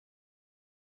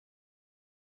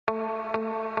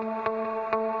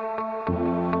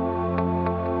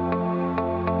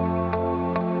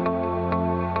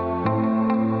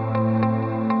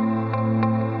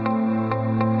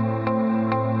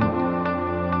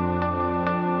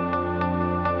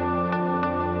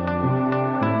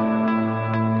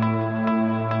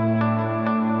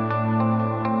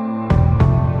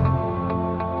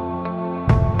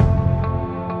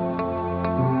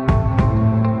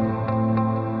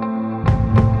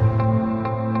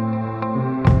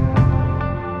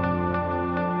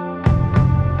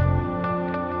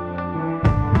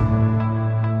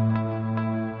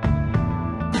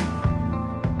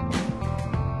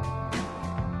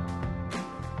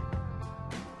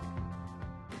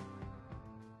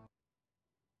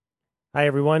Hi,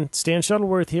 everyone. Stan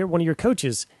Shuttleworth here, one of your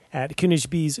coaches at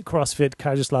Königsbees CrossFit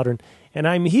Kaiserslautern, and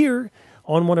I'm here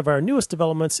on one of our newest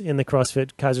developments in the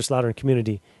CrossFit Kaiserslautern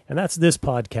community, and that's this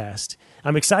podcast.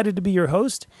 I'm excited to be your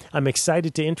host. I'm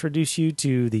excited to introduce you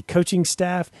to the coaching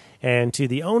staff and to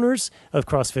the owners of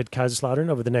CrossFit Kaiserslautern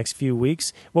over the next few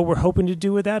weeks. What we're hoping to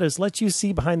do with that is let you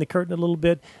see behind the curtain a little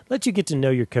bit, let you get to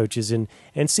know your coaches and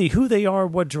see who they are,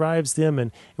 what drives them,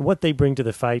 and what they bring to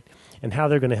the fight, and how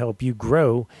they're going to help you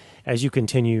grow as you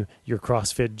continue your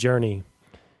CrossFit journey.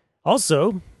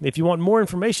 Also, if you want more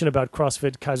information about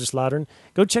CrossFit Kaiserslautern,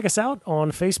 go check us out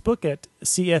on Facebook at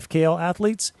CFKL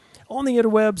Athletes, on the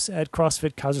interwebs at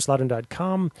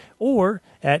CrossFitKaiserslautern.com, or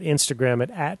at Instagram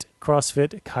at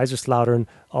CrossFit Kaiserslautern,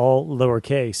 all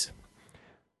lowercase.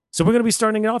 So we're going to be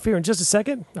starting it off here in just a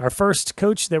second. Our first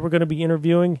coach that we're going to be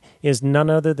interviewing is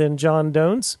none other than John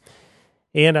Dones.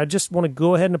 And I just want to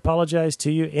go ahead and apologize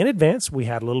to you in advance. We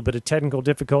had a little bit of technical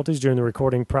difficulties during the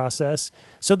recording process,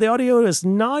 so the audio is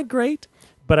not great,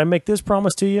 but I make this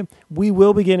promise to you, we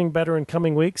will be getting better in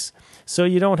coming weeks, so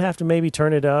you don't have to maybe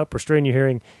turn it up or strain your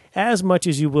hearing as much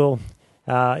as you will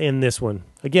in this one.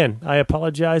 Again, I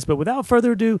apologize, but without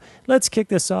further ado, let's kick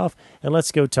this off and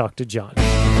let's go talk to John.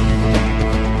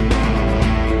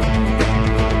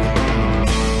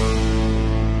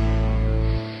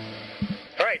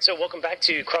 So welcome back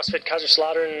to CrossFit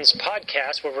Kaiserslautern's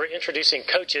podcast, where we're introducing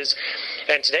coaches.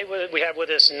 And today we have with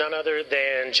us none other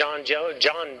than John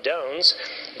Dones,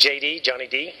 JD, Johnny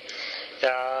D.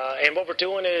 And what we're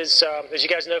doing is, as you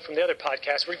guys know from the other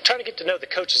podcast, we're trying to get to know the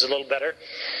coaches a little better,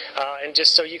 and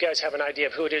just so you guys have an idea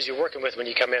of who it is you're working with when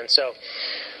you come in. So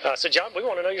John, we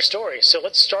want to know your story. So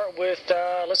let's start with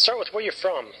where you're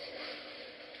from.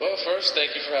 Well, first,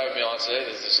 thank you for having me on today.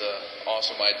 This is an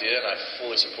awesome idea, and I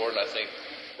fully support it. I think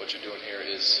what you're doing here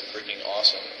is freaking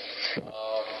awesome.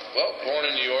 Well, born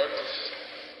in New York,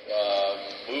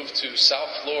 moved to South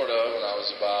Florida when I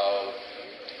was about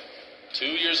 2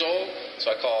 years old,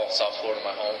 so I call South Florida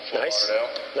my home, Fort Lauderdale.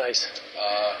 Nice.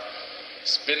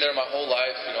 Been there my whole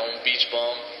life, beach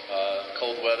bum.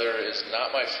 Cold weather is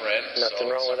not my friend. Nothing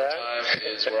wrong with that.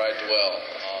 Summertime is where I dwell.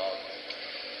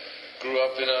 Grew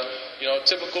up in a,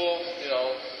 typical,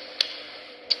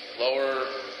 lower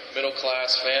middle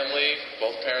class family.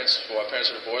 My parents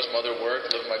are divorced. Mother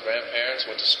worked, lived with my grandparents,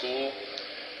 went to school,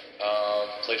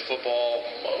 played football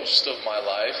most of my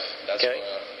life. That's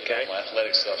where my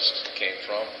athletic stuff came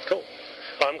from. Cool.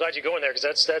 Well, I'm glad you're going there,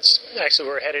 because that's actually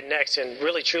where we're headed next. And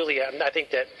really, truly, I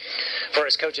think that for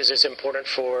us coaches, it's important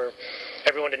for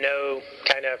everyone to know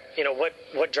kind of,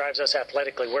 what drives us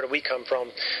athletically. Where do we come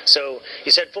from? So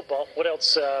you said football. What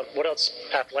else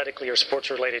athletically or sports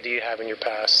related do you have in your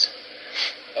past?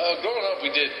 Growing up, we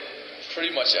did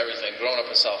pretty much everything. Growing up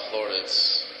in South Florida,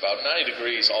 it's about 90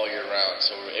 degrees all year round,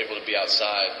 so we were able to be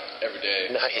outside every day.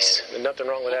 Nice. So, nothing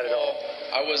wrong with that at all.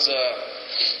 I was,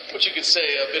 what you could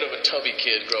say, a bit of a tubby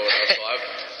kid growing up, so I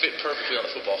fit perfectly on the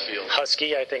football field.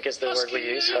 Husky, I think, is the word we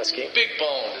use. Husky. Big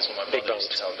boned is what my mother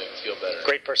used to tell me to feel better.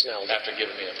 Great personality. After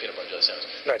giving me a peanut butter jelly sandwich.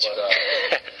 Right. But,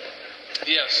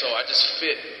 so I just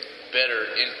fit better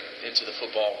into the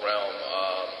football realm.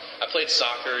 I played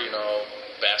soccer,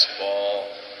 basketball,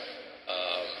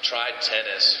 tried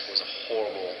tennis. Was a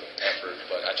horrible effort,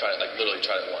 but I literally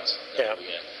tried it once. Yeah.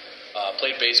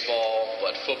 Played baseball,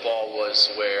 but football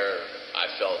was where I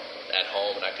felt at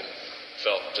home, and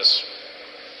felt just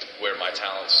where my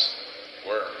talents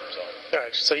were. So. All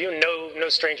right. So you're no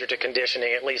stranger to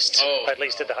conditioning, at least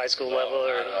at the high school level,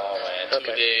 or not at all, man.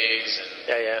 2 days,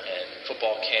 and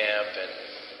football camp, and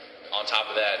on top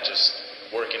of that, just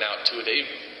working out 2 a day.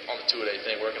 On the 2 a day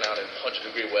thing, working out in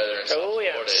 100-degree weather in South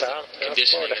Florida, South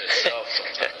conditioning Florida. in itself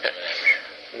sometimes,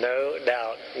 man.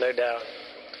 No doubt.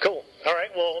 Cool. All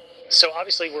right. Well, so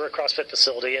obviously we're a CrossFit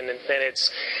facility, and it's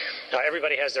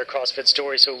everybody has their CrossFit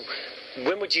story. So,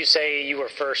 when would you say you were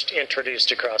first introduced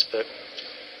to CrossFit?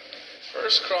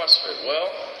 First CrossFit. Well,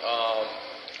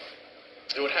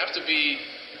 it would have to be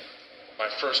my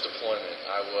first deployment.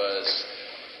 I was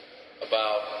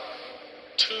about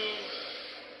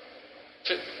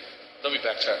Let me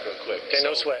backtrack real quick. Okay,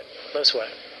 no sweat.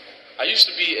 I used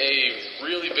to be a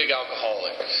really big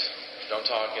alcoholic. I'm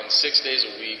talking 6 days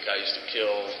a week. I used to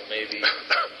kill maybe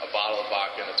a bottle of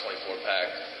vodka and a 24-pack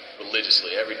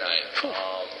religiously every night.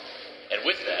 And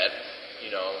with that,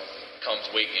 comes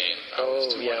weight gain. I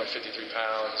was 253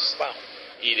 pounds. Wow.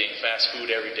 Eating fast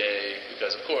food every day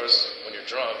because, of course, when you're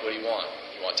drunk, what do you want?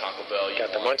 You want Taco Bell. You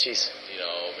got the munchies.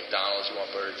 McDonald's. You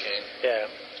want Burger King. Yeah.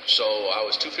 So I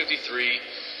was 253.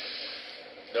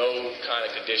 No kind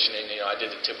of conditioning. I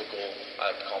did the typical,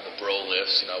 I call them the bro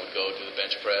lifts. I would go do the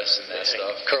bench press and that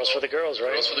stuff. Curls for the girls,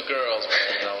 right? Curls for the girls,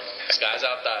 man. Skies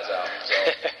out, thighs out. So,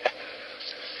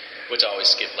 which I always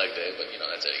skip leg day, but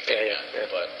that's it. Yeah.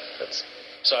 But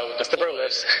that's the bro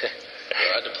lifts.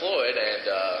 I deployed, and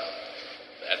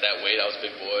at that weight, I was a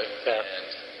big boy. Yeah. And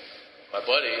my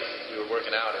buddy, we were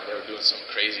working out, and they were doing some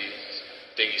crazy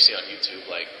thing you see on YouTube,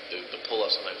 like the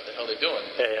pull-ups. I'm like, what the hell are they doing?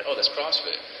 Yeah. Oh, that's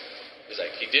CrossFit. He's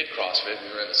like, he did CrossFit.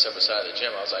 We were on the separate side of the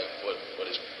gym. I was like, what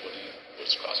is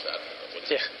CrossFit? I don't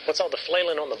know. What's all the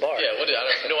flailing on the bar? Yeah, I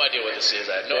have no idea what this is.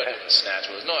 I had no idea what the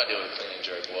snatch was, no idea what the clean and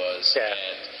jerk was. Yeah.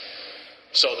 And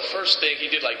so the first thing,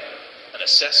 he did like an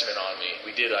assessment on me.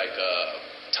 We did like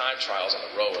time trials on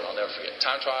the road. I'll never forget.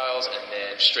 Time trials, and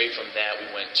then straight from that, we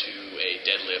went to a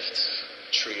deadlift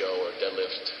trio or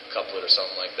deadlift couplet or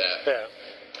something like that.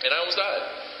 Yeah. And I almost died.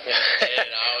 And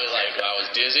I was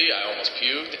dizzy. I almost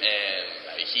puked, and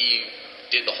he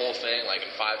did the whole thing like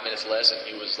in 5 minutes less, and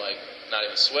he was like not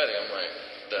even sweating. I'm like,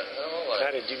 the hell? Like,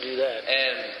 how did you do that?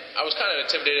 And I was kind of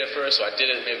intimidated at first, so I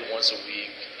did it maybe once a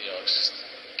week. Just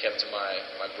kept to my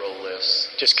bro lifts.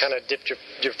 Just kind of dipped your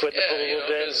foot in the pool a little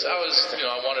bit. Because I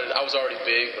was already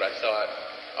big, but I thought,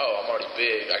 I'm already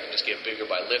big. I can just get bigger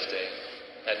by lifting.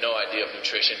 I had no idea of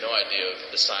nutrition, no idea of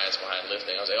the science behind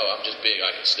lifting. I was like, I'm just big,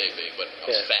 I can stay big, but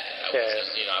I was fat.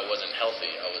 I wasn't healthy.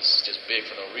 I was just big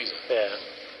for no reason. Yeah.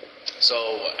 So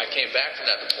I came back from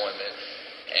that deployment,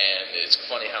 and it's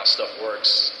funny how stuff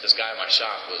works. This guy in my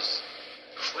shop was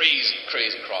crazy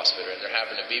CrossFitter, and there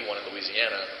happened to be one in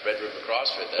Louisiana, Red River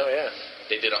CrossFit.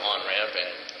 They did an on-ramp,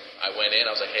 and I went in. I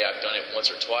was like, hey, I've done it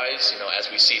once or twice, as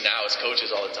we see now as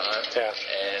coaches all the time. Yeah.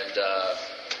 And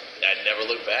I never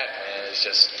looked back, man. It's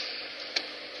just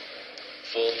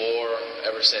full bore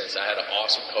ever since. I had an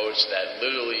awesome coach that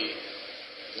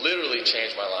literally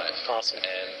changed my life. Awesome.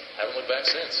 And haven't looked back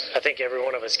since. I think every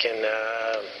one of us can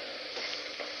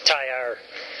tie our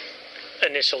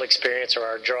initial experience or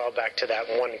our draw back to that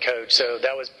one coach. So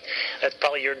that's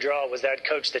probably your draw, was that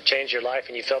coach that changed your life,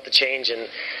 and you felt the change, and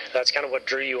that's kind of what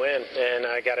drew you in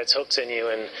and got its hooks in you.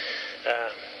 And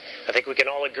I think we can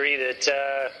all agree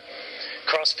that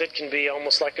CrossFit can be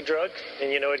almost like a drug,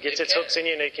 and it gets its hooks in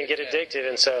you, and it can get addicted.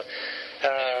 And so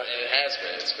and it has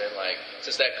been. It's been like,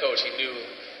 since that coach, he knew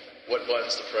what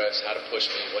buttons to press, how to push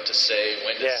me, what to say,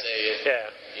 when to say it. Yeah.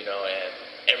 And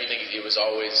everything, it was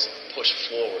always pushed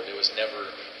forward. It was never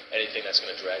anything that's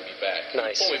going to drag me back.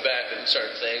 Nice. Pull me back in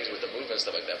certain things with the movement and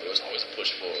stuff like that, but it was always a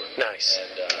push forward. Nice.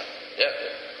 And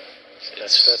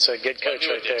that's a good coach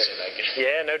right there.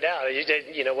 Yeah, no doubt.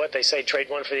 You know what they say, trade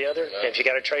one for the other. And if you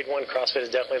got to trade one, CrossFit is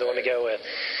definitely the one to go with.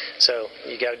 So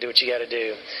you got to do what you got to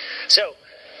do. So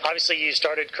obviously you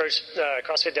started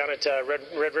CrossFit down at Red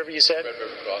River, you said? Red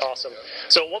River CrossFit. Awesome.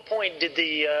 So at what point did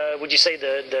would you say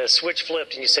the switch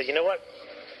flipped and you said, you know what?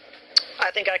 I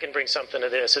think I can bring something to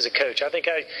this as a coach. I think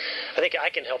I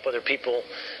can help other people.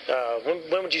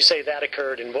 When would you say that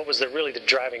occurred, and what was really the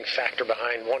driving factor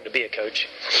behind wanting to be a coach?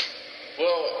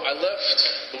 Well, I left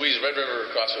Red River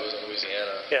CrossFit was in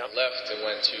Louisiana. Yeah. I left and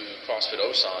went to CrossFit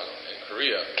Osan in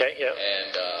Korea. Okay, yeah.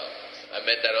 And I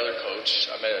met that other coach.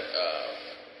 I met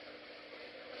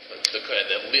the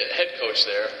head coach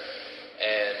there,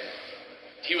 and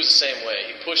he was the same way.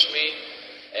 He pushed me,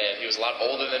 and he was a lot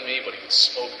older than me, but he would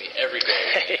smoke me every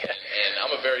day. Yeah. And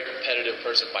I'm a very competitive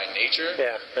person by nature.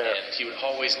 Yeah. And he would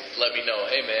always let me know,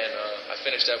 hey, man, I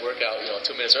finished that workout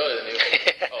 2 minutes earlier than you.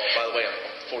 Oh, by the way, I'm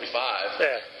 45.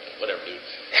 Yeah. Whatever, dude.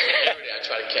 Every day I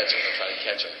try to catch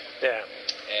him. Yeah.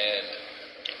 And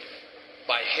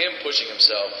by him pushing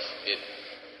himself, it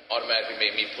automatically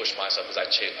made me push myself because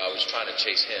I was trying to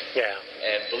chase him. Yeah.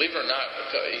 And believe it or not,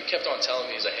 he kept on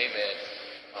telling me, he's like, hey, man,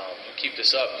 you keep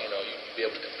this up, you can be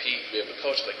able to compete, be able to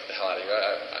coach. Like, get the hell out of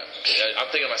here.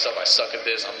 I'm thinking to myself, I suck at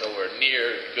this. I'm nowhere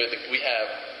near good. We have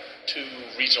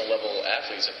 2 regional level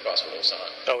athletes at CrossFit Osan.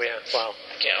 Oh, yeah. Wow.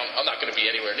 I'm not going to be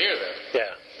anywhere near them.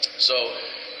 Yeah. So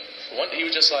he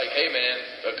was just like, hey, man,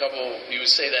 he would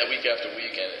say that week after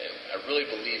week, and I really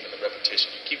believe in the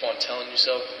repetition. You keep on telling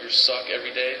yourself you suck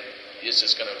every day, it's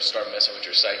just going to start messing with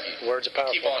your psyche. Words are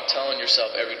powerful. Keep on telling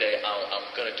yourself every day, I'm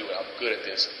going to do it. I'm good at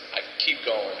this. I keep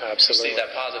going. Absolutely. You see that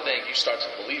positive thing, you start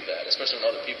to believe that, especially when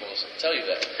other people tell you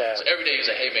that. Yeah. So every day you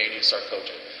say, hey, man, you need to start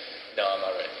coaching. No, I'm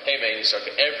not ready. Hey, man, you need to start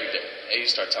every day. Hey, you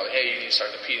start telling me, hey, you need to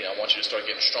start competing. I want you to start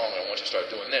getting stronger. I want you to start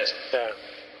doing this. Yeah.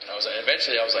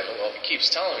 Eventually I was like, well, if he keeps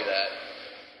telling me that,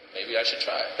 maybe I should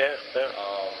try it. Yeah.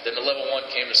 Then the level 1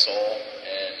 came to Seoul,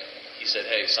 and he said,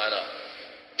 hey, sign up.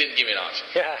 Didn't give me an option.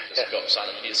 Yeah. Just go, sign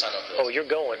up. You need to sign up for this. Oh, you're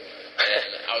going.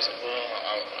 And I was like, well,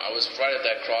 I was right at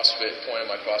that CrossFit point in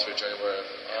my CrossFit journey where,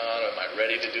 am I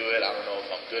ready to do it? I don't know if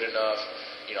I'm good enough.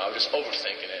 I was just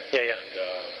overthinking it. Yeah. And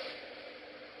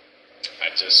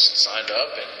I just signed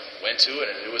up and went to it,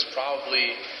 and it was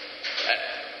probably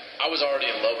I was already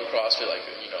in love with CrossFit. Like,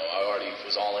 I already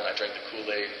was all in. I drank the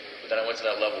Kool-Aid. But then I went to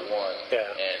that level 1. Yeah.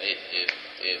 And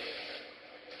it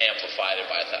amplified it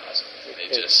by 1,000.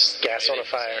 It just gas on a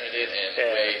fire. And the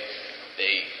way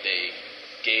they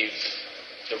gave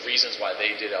the reasons why they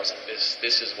did it, I was like,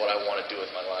 this is what I want to do with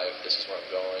my life. This is where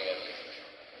I'm going. And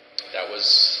that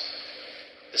was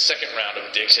the second round of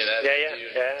addiction.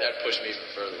 That pushed me even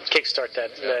further. Kickstart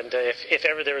that. Yeah. And if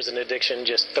ever there was an addiction,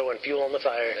 just throwing fuel on the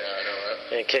fire. Yeah, I know,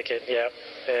 right? And kick it. Yeah.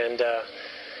 And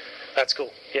that's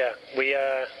cool. Yeah. We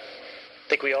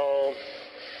think we all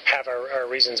have our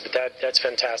reasons, but that's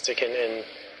fantastic. And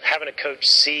having a coach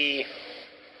see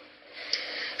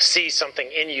something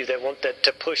in you that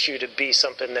to push you to be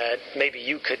something that maybe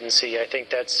you couldn't see. I think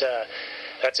that's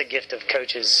a gift of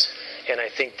coaches, and I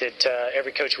think that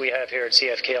every coach we have here at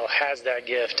CFKL has that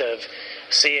gift of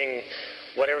seeing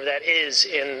whatever that is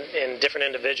in different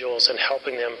individuals and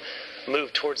helping them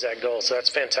move towards that goal. So that's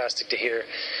fantastic to hear.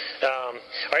 All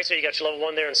right, so you got your level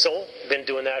 1 there in Seoul. Been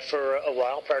doing that for a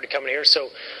while prior to coming here. So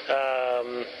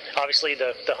obviously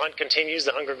the hunt continues,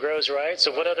 the hunger grows, right?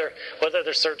 So what other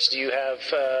certs do you have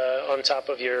on top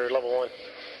of your level 1?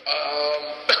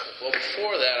 Well,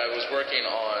 before that, I was working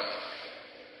on,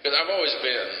 because I've always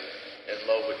been in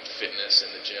love with fitness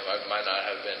in the gym. I might not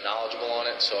have been knowledgeable on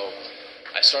it, so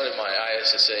I started my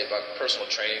ISSA, my personal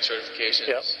training certifications.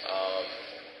 Yep.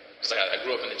 Because I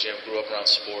grew up in the gym, grew up around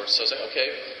sports, so I was like, okay,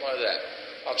 why that?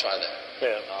 I'll try that.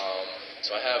 Yeah.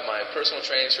 So I have my personal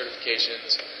training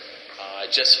certifications. I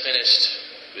just finished.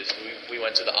 We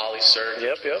went to the Ollie cert.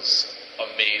 Yep. It was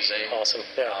amazing. Awesome.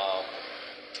 Yeah.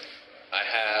 I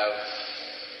have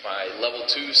my level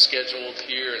 2 scheduled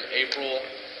here in April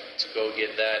to go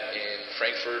get that in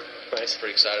Frankfurt. Nice.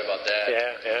 Pretty excited about that.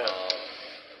 Yeah.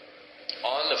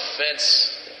 On the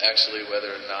fence, actually,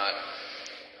 whether or not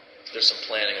there's some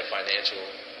planning and financial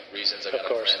reasons I got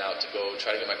to plan out to go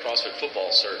try to get my CrossFit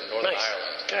football cert in Northern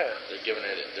Ireland. Yeah. They're doing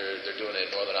it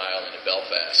in Northern Ireland in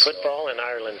Belfast. Football in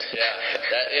Ireland. Yeah.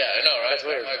 I know, right? That's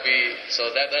weird. That might be,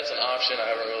 so that's an option. I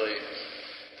haven't really.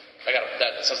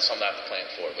 That's something I have to plan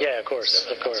for. Yeah, of course.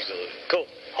 Cool.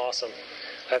 Awesome.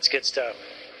 That's good stuff.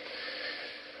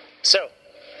 So,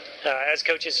 as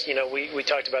coaches, we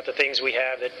talked about the things we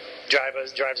have that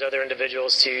drives other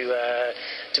individuals to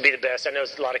be the best. I know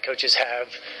a lot of coaches have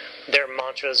their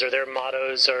mantras or their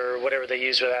mottos or whatever they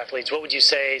use with athletes. What would you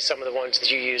say some of the ones that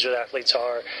you use with athletes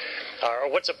are? Or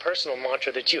what's a personal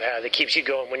mantra that you have that keeps you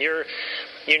going when you're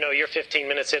 15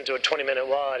 minutes into a 20-minute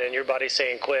WOD and your body's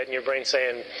saying quit and your brain's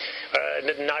saying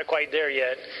not quite there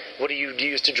yet? What do you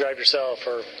use to drive yourself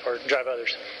or drive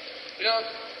others?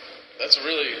 That's a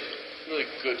really, really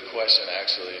good question,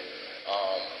 actually.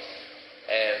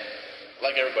 And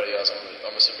like everybody else,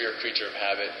 I'm a severe creature of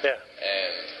habit. Yeah.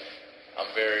 And I'm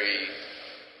very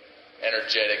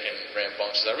energetic and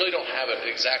rambunctious. I really don't have an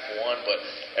exact one, but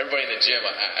everybody in the gym,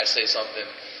 I say something.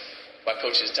 My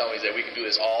coaches tell me that we can do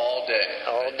this all day.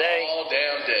 All day. All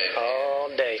damn day. All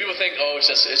day. People think, it's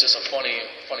just a funny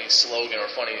slogan or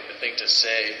funny thing to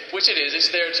say, which it is. It's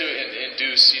there to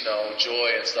induce,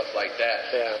 joy and stuff like that.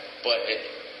 Yeah. But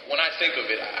when I think of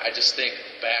it, I just think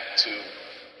back to,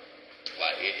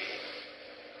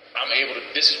 I'm able to.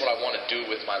 This is what I want to do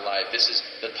with my life. This is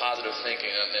the positive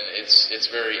thinking, and it's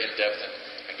very in depth and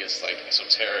I guess like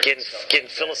esoteric. Getting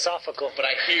philosophical. But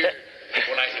I hear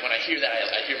when I hear that,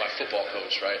 I hear my football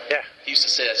coach, right? Yeah. He used to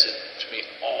say that to me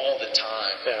all the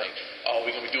time. Yeah. Like,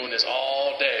 we're gonna be doing this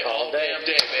all day, all damn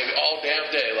day, baby, all damn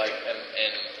day. Like,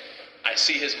 and I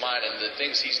see his mind and the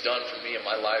things he's done for me in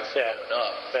my life growing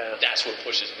up. Yeah. That's what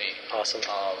pushes me. Awesome.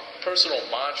 Personal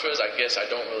mantras, I guess I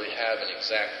don't really have an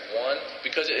exact one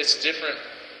because it's different.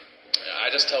 I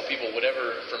just tell people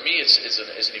whatever. For me, it's an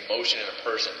emotion in a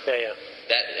person. Yeah.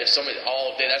 That if somebody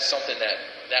all day, that's something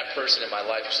that person in my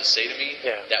life used to say to me.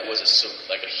 Yeah. That was a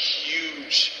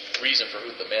huge reason for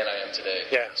the man I am today.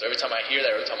 Yeah. So every time I hear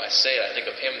that, every time I say it, I think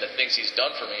of him and the things he's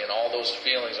done for me, and all those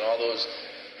feelings and all those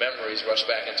memories rush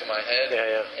back into my head.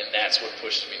 Yeah. And that's what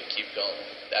pushes me to keep going.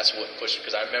 That's what pushed,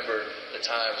 because I remember the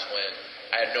times when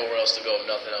I had nowhere else to go,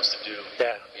 nothing else to do.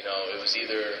 Yeah. It was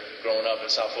either growing up in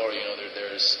South Florida,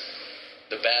 there's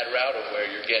the bad route of where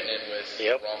you're getting in with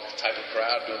the wrong type of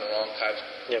crowd, doing the wrong types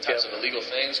of illegal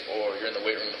things, or you're in the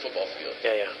weight room in the football field.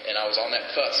 Yeah. And I was on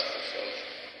that cusp of,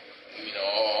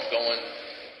 I'm going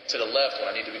to the left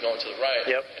when I need to be going to the right.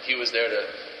 Yep. And he was there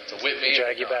to whip me.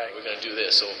 Drag you back. We're going to do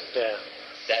this. So yeah.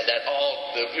 That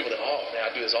all the people that man,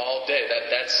 I do this all day.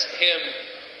 That's him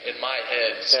in my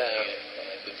head saying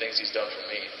the things he's done for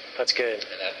me. That's good.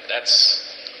 And that's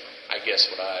I guess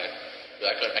what I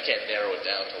I can't narrow it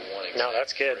down to one. No,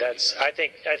 that's good. I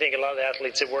think a lot of the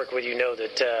athletes that work with you know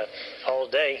that all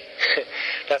day.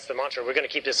 That's the mantra. We're going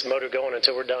to keep this motor going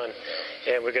until we're done,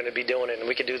 and we're going to be doing it. And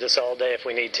we can do this all day if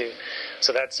we need to.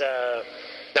 So that's no,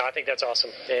 I think that's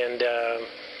awesome. And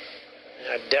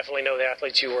I definitely know the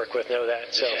athletes you work with know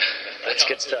that. So that's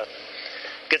good stuff.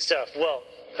 Good stuff. Well,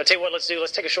 I'll tell you what, let's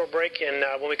take a short break, and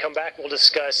when we come back, we'll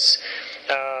discuss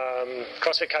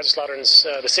CrossFit Kaiserslaughter's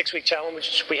the 6-week challenge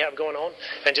which we have going on,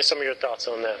 and just some of your thoughts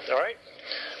on that. All right?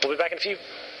 We'll be back in a few.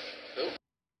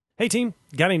 Hey, team,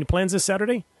 got any plans this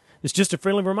Saturday? It's just a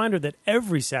friendly reminder that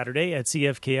every Saturday at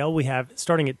CFKL, we have,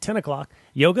 starting at 10 o'clock,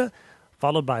 yoga,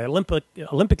 followed by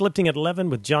Olympic lifting at 11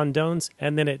 with John Dones,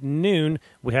 and then at noon,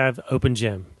 we have open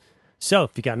gym. So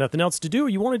if you got nothing else to do or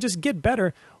you want to just get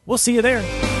better, we'll see you there.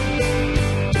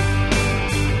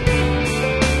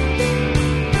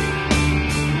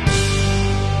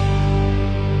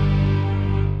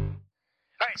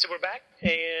 All right, so we're back,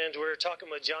 and we're talking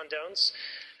with John Dones.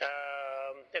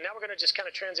 And now we're going to just kind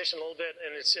of transition a little bit,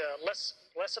 and it's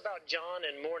less about John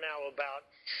and more now about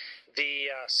the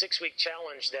 6-week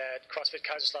challenge that CrossFit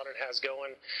Kaiserslautern has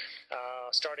going,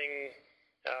 starting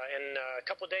in a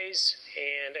couple of days.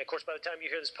 And of course, by the time you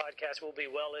hear this podcast, we'll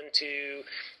be well into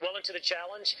the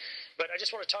challenge. But I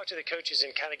just want to talk to the coaches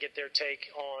and kind of get their take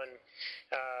on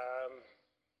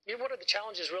what are the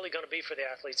challenges really going to be for the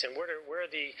athletes, and where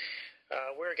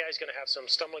are guys going to have some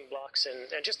stumbling blocks,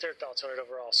 and just their thoughts on it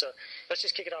overall. So let's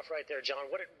just kick it off right there, John.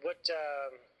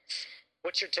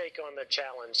 What's your take on the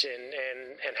challenge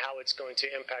and how it's going to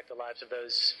impact the lives of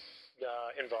those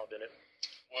involved in it?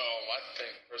 Well, I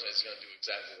think personally it's going to do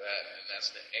exactly that, and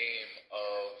that's the aim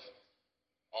of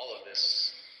all of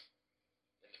this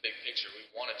in the big picture. We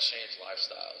want to change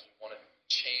lifestyles. We want to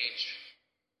change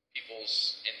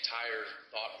people's entire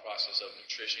thought process of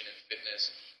nutrition and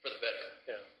fitness for the better.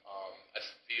 Yeah. I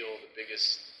feel the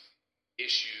biggest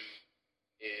issue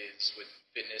is with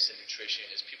fitness and nutrition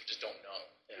is people just don't know.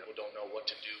 Yeah. People don't know what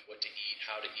to do, what to eat,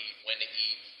 how to eat,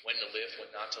 when to lift,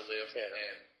 when not to lift. Yeah.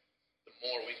 And the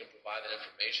more we can provide that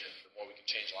information, the more we can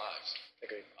change lives.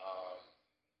 Agreed.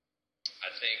 I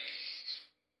think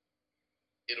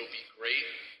it'll be great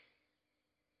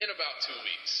in about 2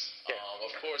 weeks. Yeah.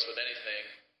 Of course, with anything,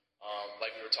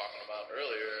 like we were talking about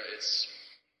earlier,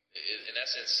 in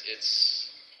essence, it's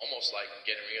almost like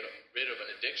getting rid of an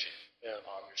addiction. Yeah.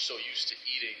 You're so used to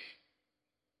eating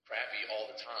crappy all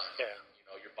the time. Yeah.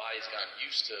 Your body's gotten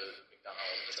used to the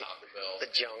McDonald's, the Taco Bell, the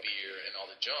junk, beer, and all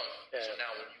the junk. Yeah. So now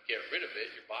when you get rid of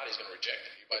it, your body's going to reject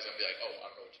it. Your body's going to be like, oh, I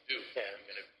don't know what to do. Yeah.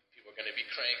 People are going to be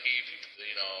cranky.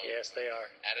 Yes, they are.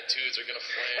 Attitudes are going to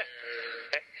flare.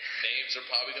 Names are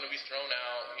probably going to be thrown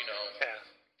out. Yeah.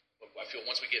 But I feel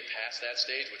once we get past that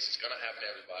stage, which is going to happen to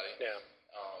everybody, yeah.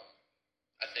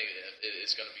 I think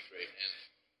it's going to be great. And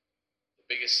the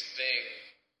biggest thing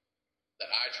that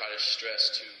I try to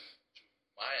stress to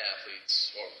my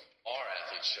athletes, or our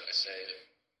athletes, should I say,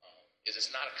 is it's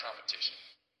not a competition.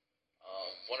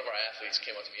 One of our athletes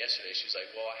came up to me yesterday. She was like,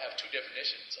 well, I have two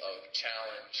definitions of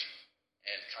challenge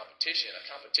and competition. A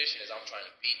competition is I'm trying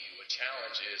to beat you. A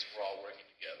challenge is we're all working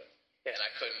together. Yeah. And I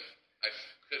couldn't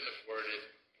have worded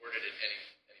it any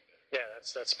better. Yeah,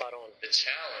 that's spot on. The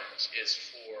challenge is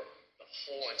for the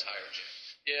whole entire gym.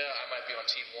 Yeah, I might be on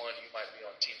team 1, you might be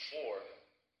on team 4,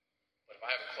 but if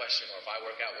I have a question or if I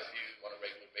work out with you on a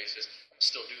regular basis, I'm going to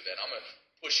still do that. I'm going to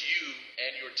push you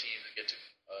and your team to get to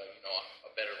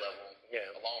a better level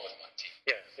along with my team.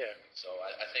 Yeah, yeah. So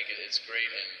I think it's great,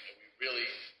 and we really,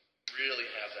 really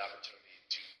have the opportunity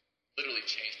to literally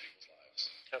change people's lives.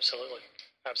 Absolutely.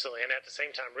 Absolutely. And at the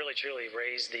same time, really, truly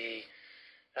raise the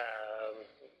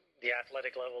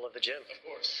athletic level of the gym. Of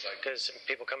course. Because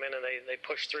people come in and they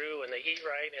push through and they eat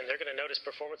right, and they're going to notice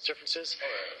performance differences. Oh,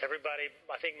 yeah. Everybody,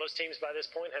 I think most teams by this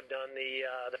point have done the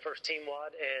first team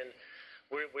WOD, and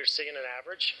we're seeing an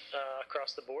average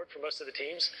across the board for most of the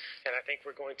teams. And I think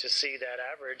we're going to see that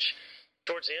average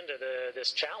towards the end of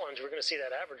this challenge. We're going to see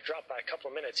that average drop by a couple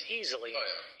of minutes easily,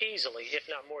 if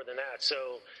not more than that.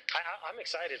 So I'm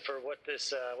excited for what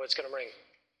it's going to bring.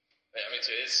 I mean,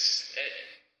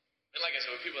 and like I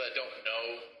said, with people that don't know,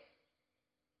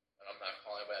 and I'm not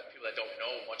calling it bad, people that don't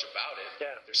know much about it,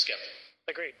 they're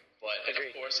skeptical. Agreed. But and of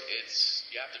course,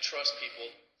 you have to trust people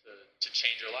to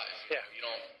change your life. You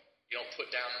don't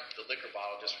put down the liquor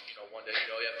bottle just one day.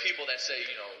 You have people that say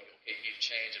okay, you need to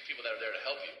change, and people that are there to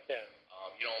help you. Yeah.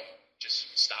 You don't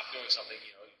just stop doing something.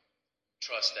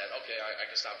 Trust that okay, I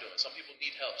can stop doing it. Some people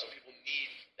need help. Some people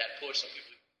need that push. Some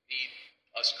people need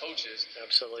us coaches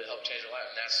absolutely to help change their life,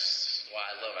 and that's why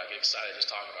I love it. I get excited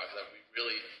just talking about it because we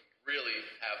really, really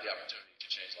have the opportunity to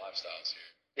change lifestyles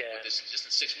here. Yeah. With this just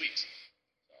in 6 weeks.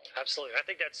 absolutely. I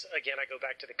think that's, again, I go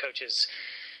back to the coaches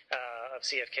of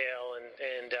CFKL,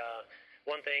 and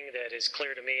one thing that is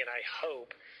clear to me, and I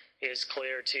hope is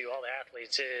clear to all the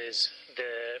athletes, is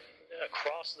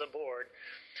across the board,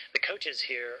 the coaches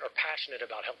here are passionate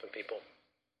about helping people.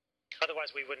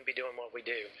 Otherwise, we wouldn't be doing what we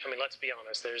do. I mean, let's be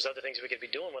honest. There's other things we could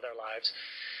be doing with our lives,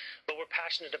 but we're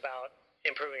passionate about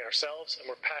improving ourselves, and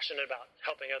we're passionate about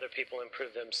helping other people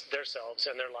improve themselves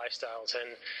and their lifestyles.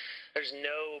 And there's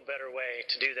no better way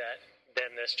to do that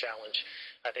than this challenge.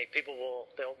 I think people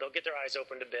they'll get their eyes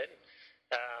opened a bit,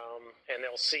 and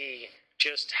they'll see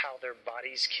just how their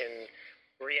bodies can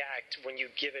react when you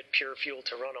give it pure fuel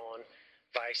to run on,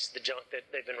 vice the junk that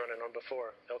they've been running on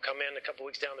before. They'll come in a couple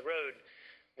weeks down the road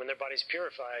when their body's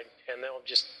purified, and they'll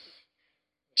just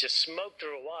smoke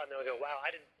through a while, and they'll go, wow,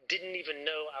 I didn't even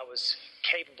know I was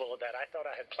capable of that. I thought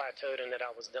I had plateaued and that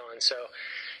I was done. So,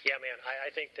 yeah, man,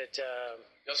 I think that...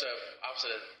 You also have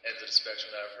opposite ends of the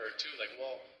spectrum that I've heard, too. Like,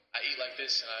 well, I eat like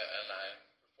this, and I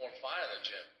perform fine in the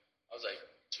gym. I was like,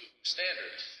 to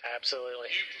standards.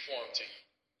 Absolutely. You perform to...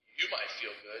 You might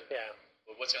feel good. Yeah.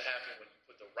 But what's going to happen when you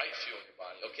put the right fuel in your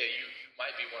body? Okay, you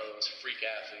might be one of those freak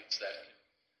athletes that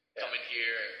can come in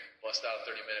here and bust out a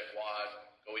 30-minute wad,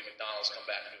 go eat McDonald's, come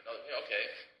back and do another. Yeah, okay.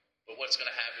 But what's going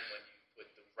to happen when you put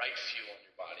the right fuel in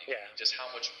your body? Yeah. Just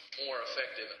how much more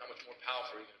effective and how much more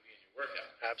powerful are you going to be in your workout?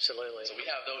 Absolutely. So we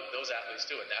have those athletes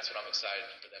too, and that's what I'm excited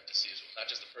for them to see. Is not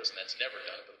just the person that's never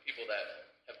done it, but the people that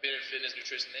have been in fitness,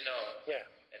 nutrition, they know. Yeah.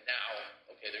 And now,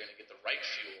 okay, they're going to get the right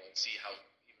fuel and see how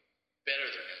even better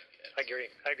they're going to get. I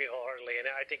agree wholeheartedly, and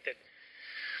I think that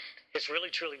it's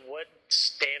really, truly, what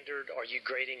standard are you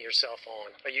grading yourself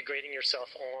on? Are you grading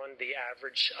yourself on the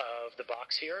average of the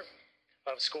box here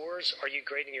of scores? Are you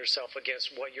grading yourself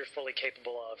against what you're fully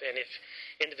capable of? And if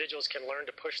individuals can learn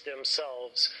to push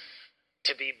themselves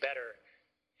to be better,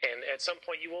 and at some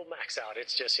point you will max out.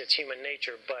 It's human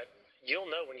nature, but you'll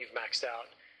know when you've maxed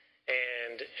out,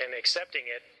 and accepting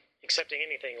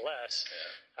anything less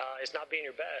is not being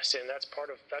your best. And that's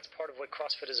part of what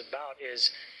CrossFit is about,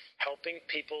 is helping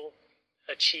people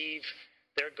achieve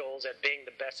their goals at being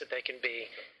the best that they can be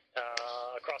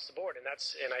across the board. And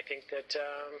I think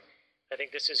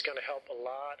this is going to help a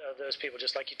lot of those people,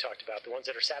 just like you talked about, the ones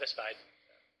that are satisfied.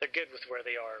 They're good with where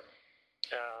they are.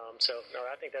 So no,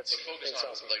 I think that's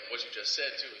awesome. Like what you just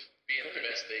said too, is being the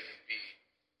best they can be.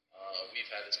 We've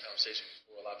had this conversation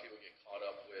before. A lot of people get caught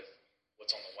up with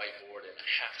what's on the whiteboard, and I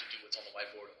have to do what's on the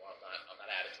whiteboard, and I'm not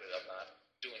adequate. I'm not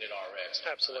doing it RX.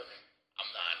 Absolutely.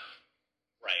 I'm not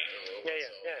right.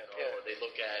 Or they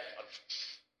look at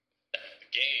the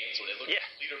games, or they look at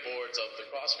the leaderboards of the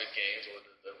CrossFit games or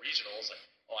the regionals, like,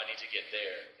 oh, I need to get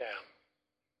there. Yeah.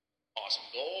 Awesome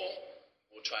goal.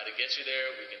 We'll try to get you there.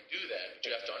 We can do that. But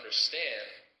you have to understand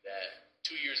that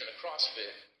 2 years into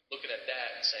CrossFit, looking at that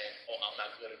and saying, oh, I'm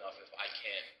not good enough if I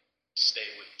can't stay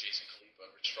with Jason Khalifa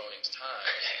and Rich Froning's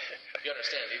time. You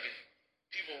understand,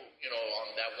 people, on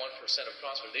that 1% of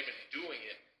CrossFit, they've been doing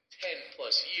it 10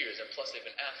 plus years, and plus they've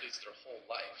been athletes their whole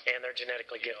life. And they're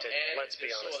genetically gifted. Let's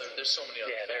be honest. There's so many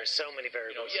other things. There's so many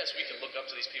variables. Yes, we can look up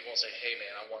to these people and say, hey,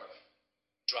 man, I want to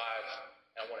drive,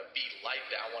 I want to be like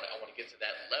that, I want to get to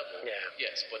that level. Yeah.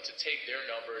 Yes, but to take their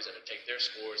numbers and to take their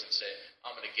scores and say,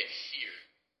 I'm going to get here.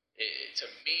 To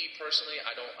me personally,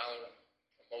 I don't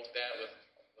promote that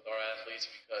with our athletes,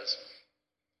 because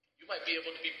you might be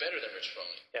able to be better than Rich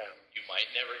Froning. Yeah. You might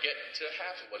never get to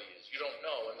half of what he is. You don't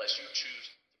know unless you choose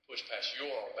to push past your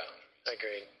own boundaries.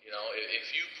 Agreed.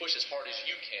 If you push as hard as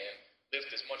you can, lift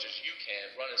as much as you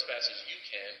can, run as fast as you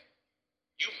can,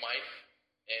 you might,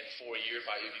 and for a year, if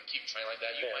you keep training like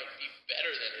that, you might be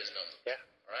better than his numbers. Yeah.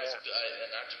 All right. Yeah.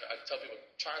 So I tell people,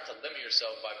 try not to limit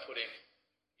yourself by putting,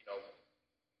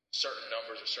 certain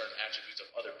numbers or certain attributes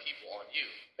of other people on you.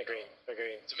 Agreed.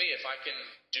 To me, if I can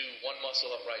do one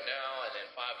muscle up right now, and then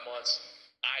 5 months,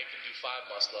 I can do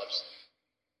 5 muscle ups.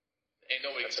 Ain't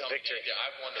nobody can tell me anything.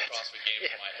 I've won the CrossFit game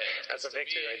in my head. That's a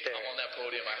victory right there. I'm on that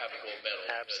podium. I have a gold medal.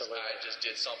 Absolutely. Because I just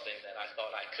did something that I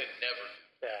thought I could never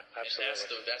do. Yeah,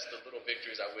 absolutely. And that's the little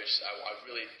victories I wish I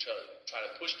really try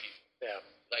to push people. Yeah.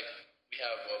 Like, we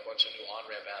have a bunch of new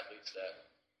on-ramp athletes that,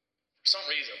 for some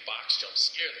reason, box jumps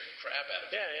scare the crap out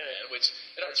of me. Yeah. Man, which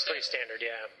that's pretty standard,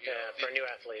 for a new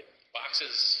athlete.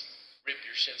 Boxes rip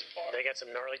your shins apart. They got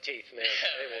some gnarly teeth, man.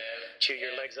 Yeah, they will chew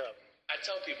your legs up. I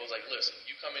tell people, it's like, listen,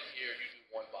 you come in here, you do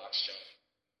 1 box jump,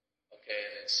 okay,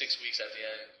 and then 6 weeks at the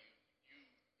end,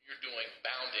 you're doing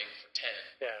bounding for 10.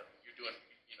 Yeah. You're doing,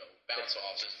 bounce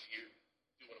offs, and you're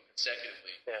doing them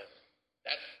consecutively. Yeah.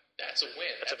 That's a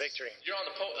win. That's a victory. You're on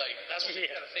the that's what you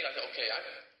got to think. Like, okay,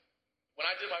 when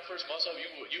I did my first muscle up, you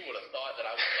would have thought that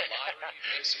I was in the lottery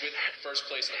mixed with first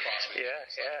place in the CrossFit.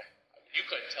 Yeah. You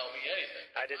couldn't tell me anything.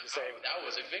 I did the same. That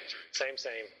was a victory. Same.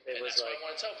 And that's what I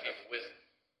want to tell people with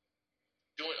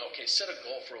doing, okay, set a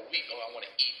goal for a week. Oh, I want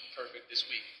to eat perfect this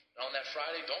week. And on that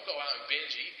Friday, don't go out and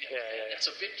binge eat. That's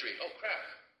a victory. Oh, crap.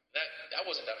 That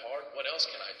wasn't that hard. What else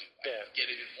can I do? I can get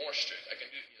even more strict. I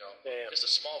can do, just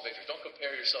a small victory. Don't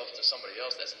compare yourself to somebody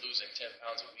else that's losing 10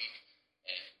 pounds a week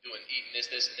and eating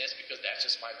this, and this, because that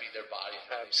just might be their body.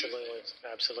 Absolutely.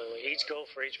 Each goal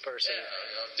for each person.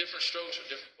 Yeah, different strokes for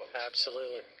different folks.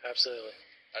 Absolutely.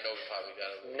 I know we probably got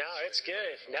it. No, it's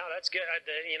good. No, that's good.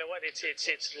 You know what? It's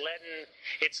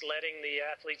letting the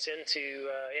athletes into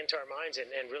our minds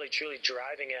and really truly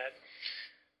driving at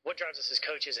what drives us as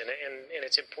coaches, and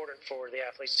it's important for the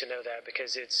athletes to know that,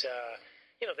 because it's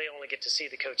they only get to see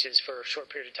the coaches for a short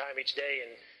period of time each day,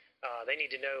 and they need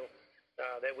to know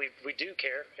that we do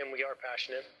care and we are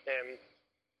passionate, and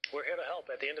we're here to help.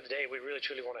 At the end of the day, we really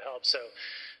truly want to help. So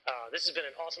this has been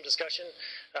an awesome discussion.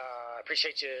 I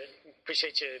appreciate you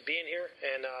being here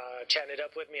and chatting it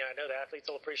up with me. I know the athletes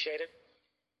will appreciate it.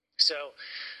 So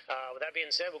with that being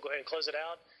said, we'll go ahead and close it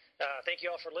out. Thank you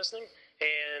all for listening,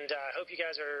 and I hope you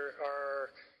guys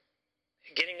are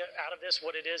getting out of this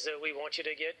what it is that we want you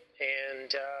to get.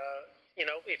 And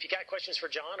if you got questions for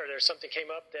John, or there's something came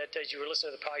up that as you were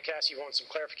listening to the podcast you want some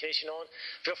clarification on,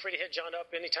 feel free to hit John up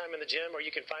anytime in the gym, or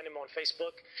you can find him on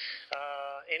Facebook,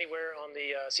 anywhere on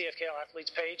the CFKL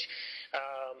Athletes page.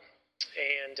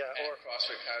 Or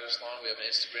CrossFit Kaiserslautern. We have an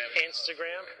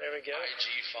Instagram. There we go. IG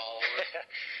follower.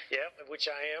 Yeah, which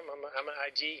I am. I'm an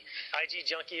IG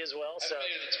junkie as well. I haven't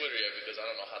made it to Twitter yet because I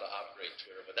don't know how to operate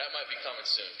Twitter, but that might be coming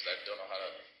soon because I don't know how to.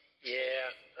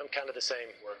 Yeah, I'm kind of the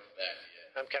same. Work with that.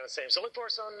 Yeah. I'm kind of the same. So look for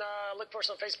us on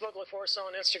Facebook. Look for us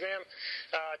on Instagram.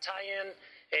 Tie in,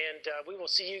 and we will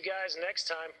see you guys next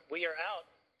time. We are out.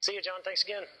 See you, John. Thanks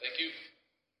again. Thank you.